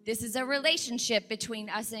Christ. This is a relationship between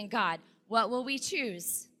us and God. What will we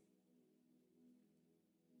choose?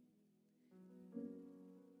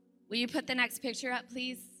 Will you put the next picture up,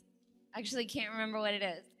 please? I actually can't remember what it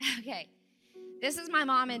is. Okay. This is my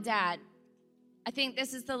mom and dad. I think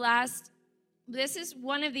this is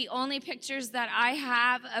one of the only pictures that I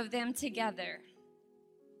have of them together.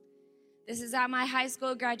 This is at my high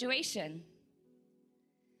school graduation.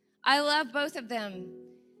 I love both of them,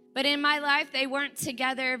 but in my life, they weren't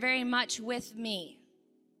together very much with me.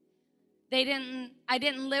 I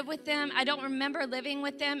didn't live with them. I don't remember living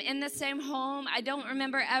with them in the same home. I don't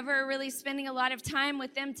remember ever really spending a lot of time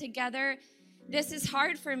with them together. This is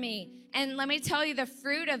hard for me. And let me tell you, the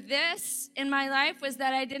fruit of this in my life was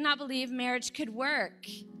that I did not believe marriage could work.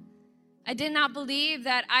 I did not believe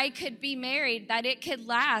that I could be married, that it could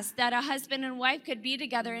last, that a husband and wife could be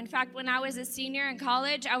together. In fact, when I was a senior in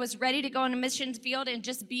college, I was ready to go on a missions field and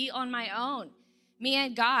just be on my own, me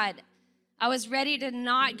and God. I was ready to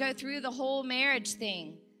not go through the whole marriage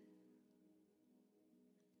thing.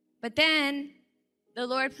 But then the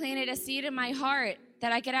Lord planted a seed in my heart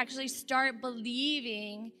that I could actually start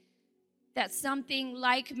believing that something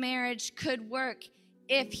like marriage could work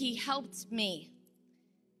if he helped me.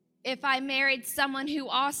 If I married someone who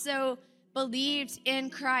also believed in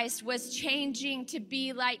Christ, was changing to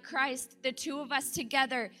be like Christ, the two of us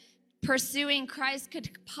together pursuing Christ could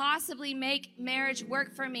possibly make marriage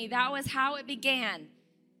work for me. That was how it began.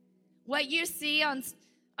 What you see on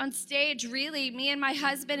stage, really, me and my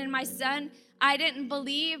husband and my son, I didn't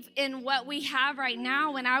believe in what we have right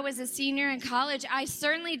now when I was a senior in college. I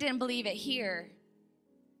certainly didn't believe it here.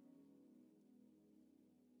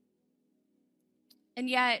 And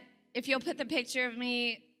yet, if you'll put the picture of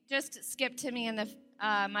me, just skip to me and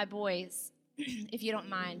my boys, if you don't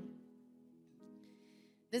mind.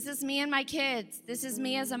 This is me and my kids. This is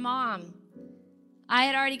me as a mom. I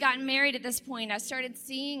had already gotten married at this point. I started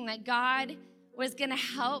seeing that God was going to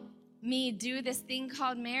help me do this thing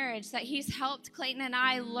called marriage, that he's helped Clayton and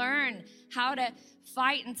I learn how to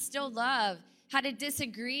fight and still love, how to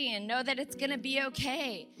disagree and know that it's going to be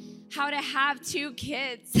okay, how to have 2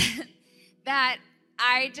 kids that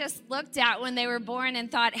I just looked at when they were born and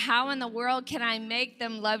thought, how in the world can I make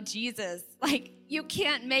them love Jesus? Like, you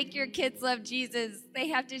can't make your kids love Jesus. They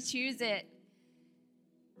have to choose it.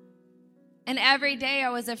 And every day I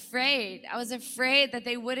was afraid. I was afraid that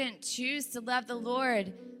they wouldn't choose to love the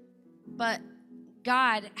Lord. But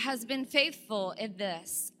God has been faithful in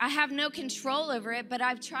this. I have no control over it, but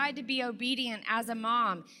I've tried to be obedient as a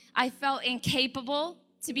mom. I felt incapable,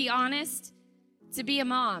 to be honest, to be a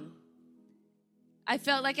mom. I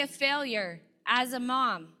felt like a failure as a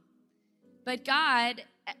mom. But God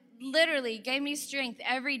literally gave me strength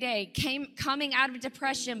every day, coming out of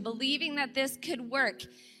depression, believing that this could work,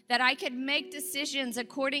 that I could make decisions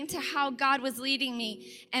according to how God was leading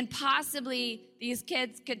me, and possibly these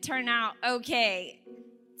kids could turn out okay,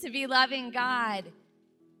 to be loving God.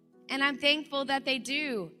 And I'm thankful that they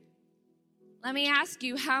do. Let me ask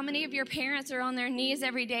you, how many of your parents are on their knees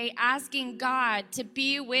every day asking God to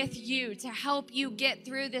be with you, to help you get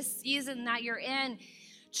through this season that you're in,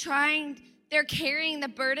 they're carrying the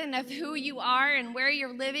burden of who you are and where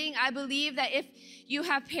you're living? I believe that if you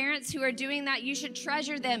have parents who are doing that, you should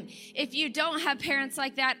treasure them. If you don't have parents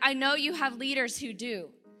like that, I know you have leaders who do,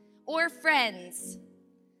 or friends.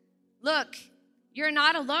 Look, you're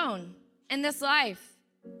not alone in this life.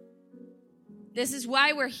 This is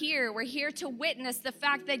why we're here. We're here to witness the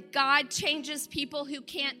fact that God changes people who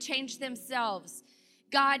can't change themselves.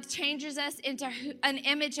 God changes us into an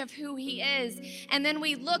image of who he is. And then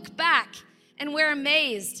we look back and we're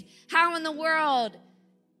amazed. How in the world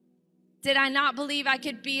did I not believe I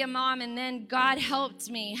could be a mom, and then God helped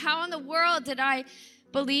me? How in the world did I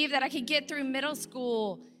believe that I could get through middle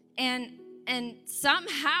school? And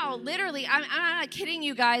somehow, literally, I'm not kidding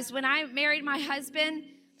you guys, when I married my husband,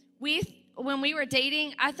 when we were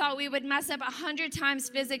dating, I thought we would mess up 100 times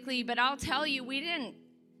physically, but I'll tell you, we didn't.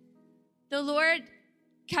 The Lord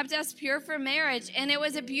kept us pure for marriage, and it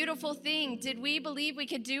was a beautiful thing. Did we believe we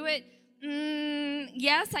could do it?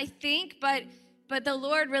 Yes, I think, but the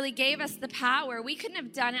Lord really gave us the power. We couldn't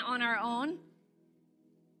have done it on our own.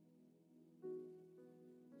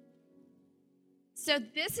 So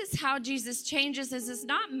this is how Jesus changes us. It's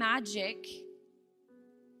not magic.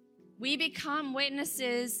 We become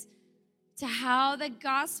witnesses to how the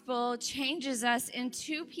gospel changes us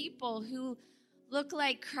into people who look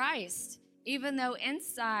like Christ, even though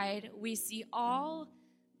inside we see all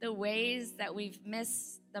the ways that we've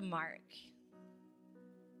missed the mark.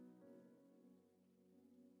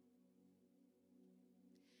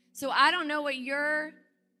 So I don't know what your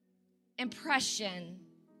impression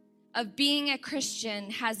of being a Christian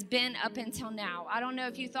has been up until now. I don't know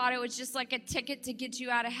if you thought it was just like a ticket to get you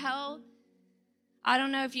out of hell. I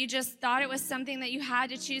don't know if you just thought it was something that you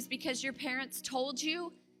had to choose because your parents told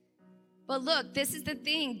you. But look, this is the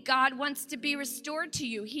thing. God wants to be restored to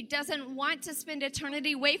you. He doesn't want to spend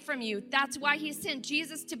eternity away from you. That's why he sent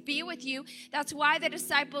Jesus to be with you. That's why the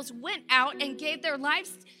disciples went out and gave their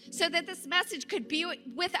lives so that this message could be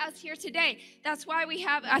with us here today. That's why we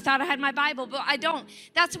have, I thought I had my Bible, but I don't.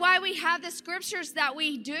 That's why we have the scriptures that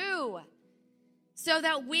we do, so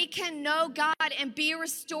that we can know God and be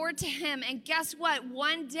restored to him. And guess what?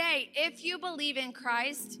 One day, if you believe in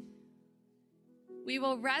Christ, we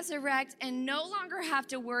will resurrect and no longer have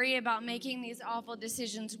to worry about making these awful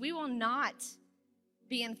decisions. We will not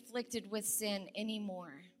be inflicted with sin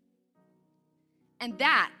anymore. And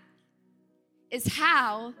that is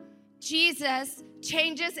how Jesus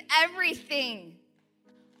changes everything.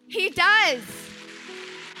 He does.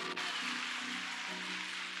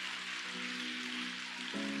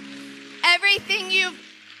 Everything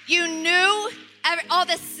you knew, all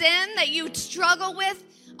the sin that you struggle with,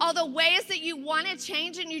 all the ways that you want to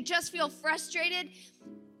change and you just feel frustrated,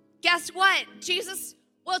 guess what? Jesus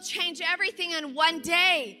will change everything in one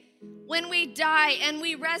day. When we die and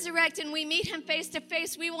we resurrect and we meet him face to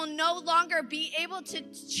face, we will no longer be able to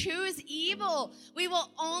choose evil. We will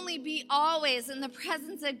only be always in the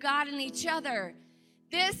presence of God and each other.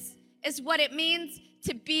 This is what it means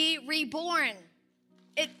to be reborn.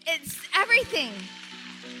 It's everything.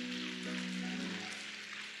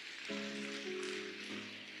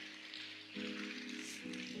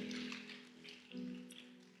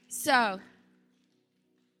 So,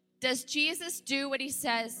 does Jesus do what he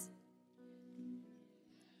says?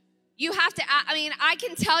 You have to, I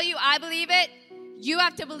can tell you I believe it. You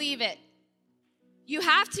have to believe it. You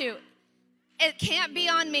have to. It can't be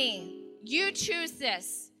on me. You choose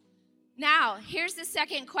this. Now, here's the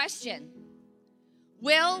second question.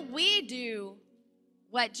 Will we do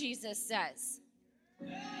what Jesus says?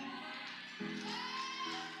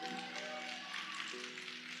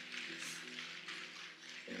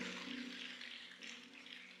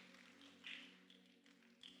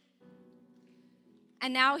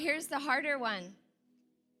 And now here's the harder one.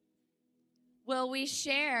 Will we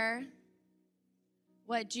share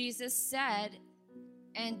what Jesus said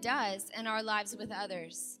and does in our lives with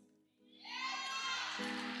others?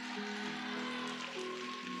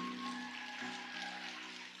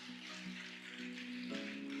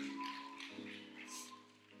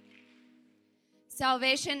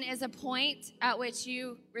 Salvation is a point at which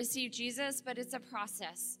you receive Jesus, but it's a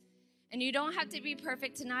process. And you don't have to be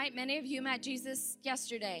perfect tonight. Many of you met Jesus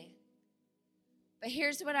yesterday. But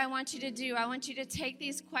here's what I want you to do. I want you to take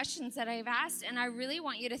these questions that I've asked, and I really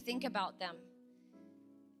want you to think about them.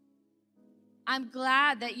 I'm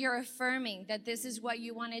glad that you're affirming that this is what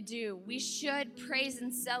you want to do. We should praise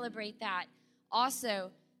and celebrate that.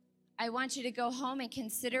 Also, I want you to go home and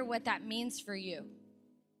consider what that means for you.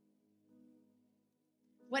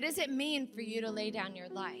 What does it mean for you to lay down your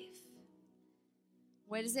life?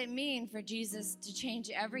 What does it mean for Jesus to change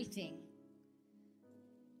everything?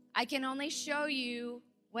 I can only show you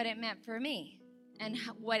what it meant for me and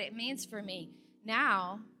what it means for me.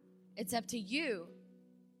 Now, it's up to you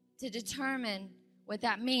to determine what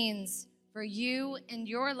that means for you in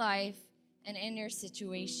your life and in your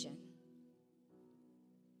situation.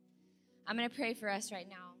 I'm going to pray for us right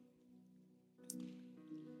now.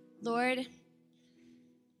 Lord,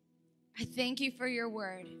 I thank you for your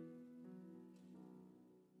word.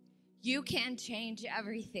 You can change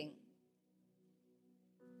everything.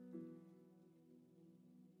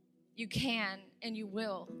 You can and you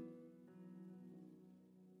will.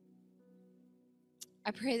 I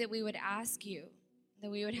pray that we would ask you, that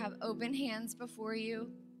we would have open hands before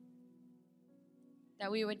you,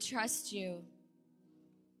 that we would trust you.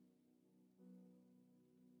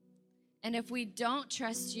 And if we don't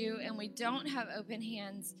trust you and we don't have open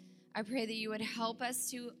hands, I pray that you would help us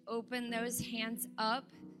to open those hands up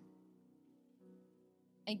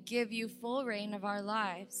and give you full reign of our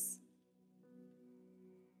lives.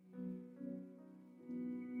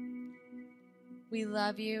 We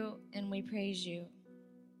love you and we praise you.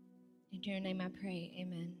 In your name I pray,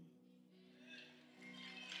 amen.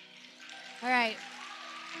 All right.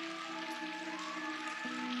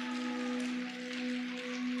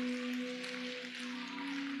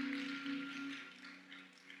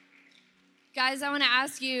 Guys, I want to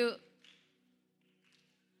ask you,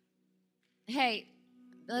 hey,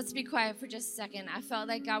 let's be quiet for just a second. I felt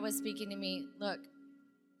like God was speaking to me. Look,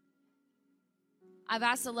 I've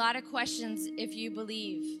asked a lot of questions if you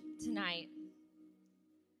believe tonight.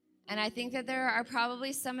 And I think that there are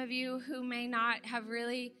probably some of you who may not have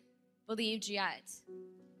really believed yet.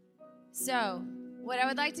 So, what I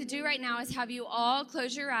would like to do right now is have you all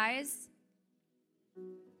close your eyes.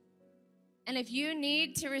 And if you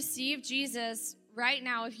need to receive Jesus right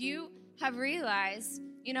now, if you have realized,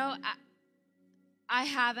 I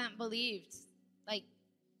haven't believed. Like,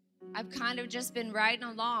 I've kind of just been riding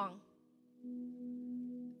along.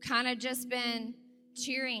 Kind of just been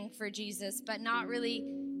cheering for Jesus, but not really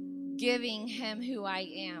giving him who I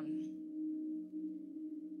am.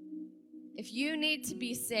 If you need to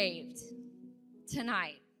be saved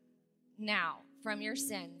tonight, now, from your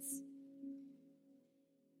sins,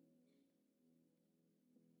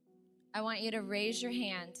 I want you to raise your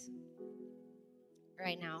hand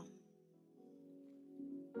right now.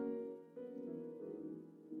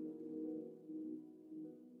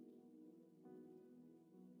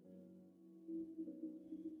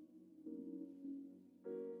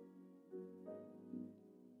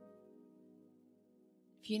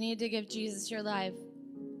 If you need to give Jesus your life,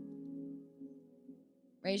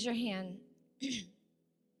 raise your hand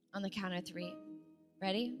on the count of 3.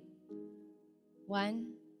 Ready?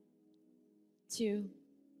 1, 2,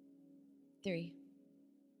 3.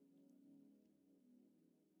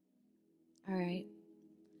 All right.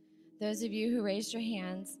 Those of you who raised your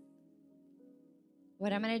hands,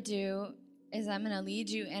 what I'm going to do is I'm going to lead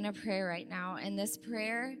you in a prayer right now. And this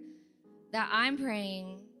prayer that I'm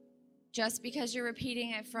praying, just because you're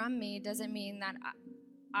repeating it from me doesn't mean that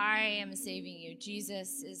I am saving you.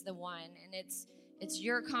 Jesus is the one, and it's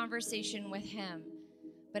your conversation with him.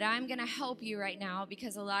 But I'm going to help you right now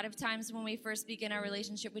because a lot of times when we first begin our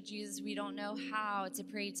relationship with Jesus, we don't know how to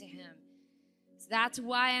pray to him. So that's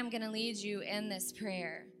why I'm going to lead you in this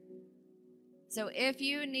prayer. So if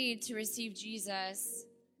you need to receive Jesus,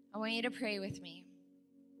 I want you to pray with me.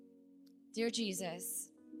 Dear Jesus,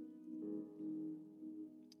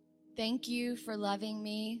 Thank you for loving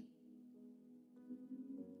me.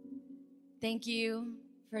 Thank you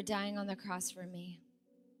for dying on the cross for me.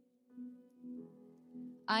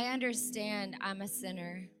 I understand I'm a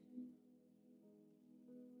sinner.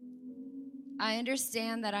 I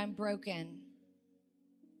understand that I'm broken.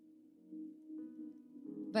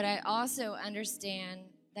 But I also understand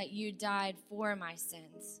that you died for my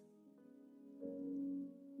sins.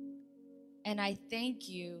 And I thank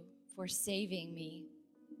you for saving me.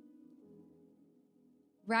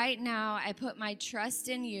 Right now, I put my trust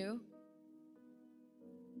in you.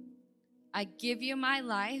 I give you my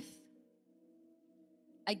life.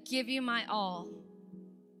 I give you my all.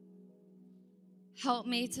 Help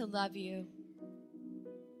me to love you.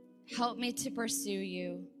 Help me to pursue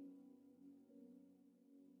you.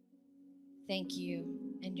 Thank you.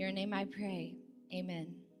 In your name I pray.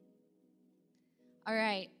 Amen. All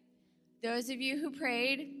right. Those of you who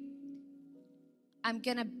prayed, I'm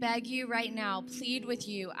going to beg you right now, plead with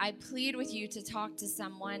you. I plead with you to talk to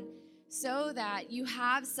someone so that you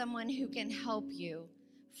have someone who can help you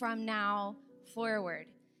from now forward.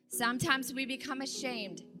 Sometimes we become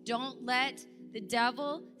ashamed. Don't let the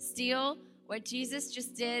devil steal what Jesus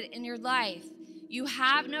just did in your life. You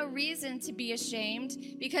have no reason to be ashamed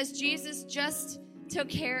because Jesus just took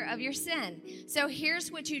care of your sin. So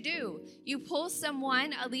here's what you do. You pull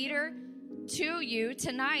someone, a leader, to you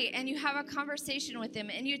tonight, and you have a conversation with them,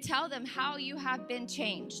 and you tell them how you have been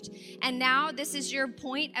changed. And now this is your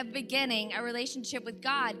point of beginning a relationship with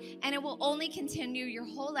God, and it will only continue your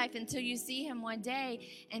whole life until you see him one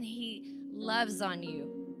day, and he loves on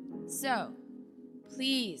you. So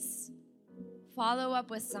please follow up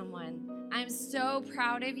with someone. I'm so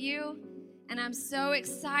proud of you, and I'm so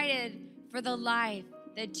excited for the life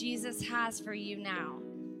that Jesus has for you now.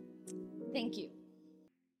 Thank you.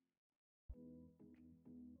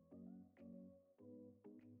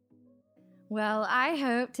 Well, I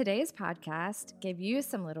hope today's podcast gave you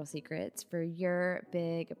some little secrets for your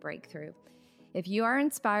big breakthrough. If you are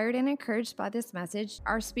inspired and encouraged by this message,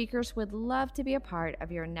 our speakers would love to be a part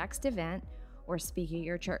of your next event or speak at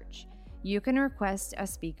your church. You can request a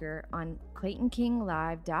speaker on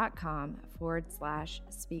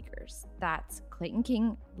ClaytonKingLive.com/speakers. That's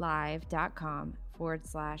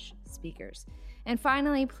ClaytonKingLive.com/speakers. And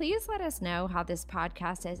finally, please let us know how this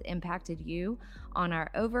podcast has impacted you on our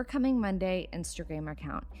Overcoming Monday Instagram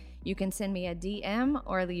account. You can send me a DM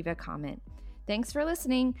or leave a comment. Thanks for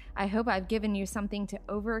listening. I hope I've given you something to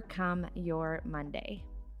overcome your Monday.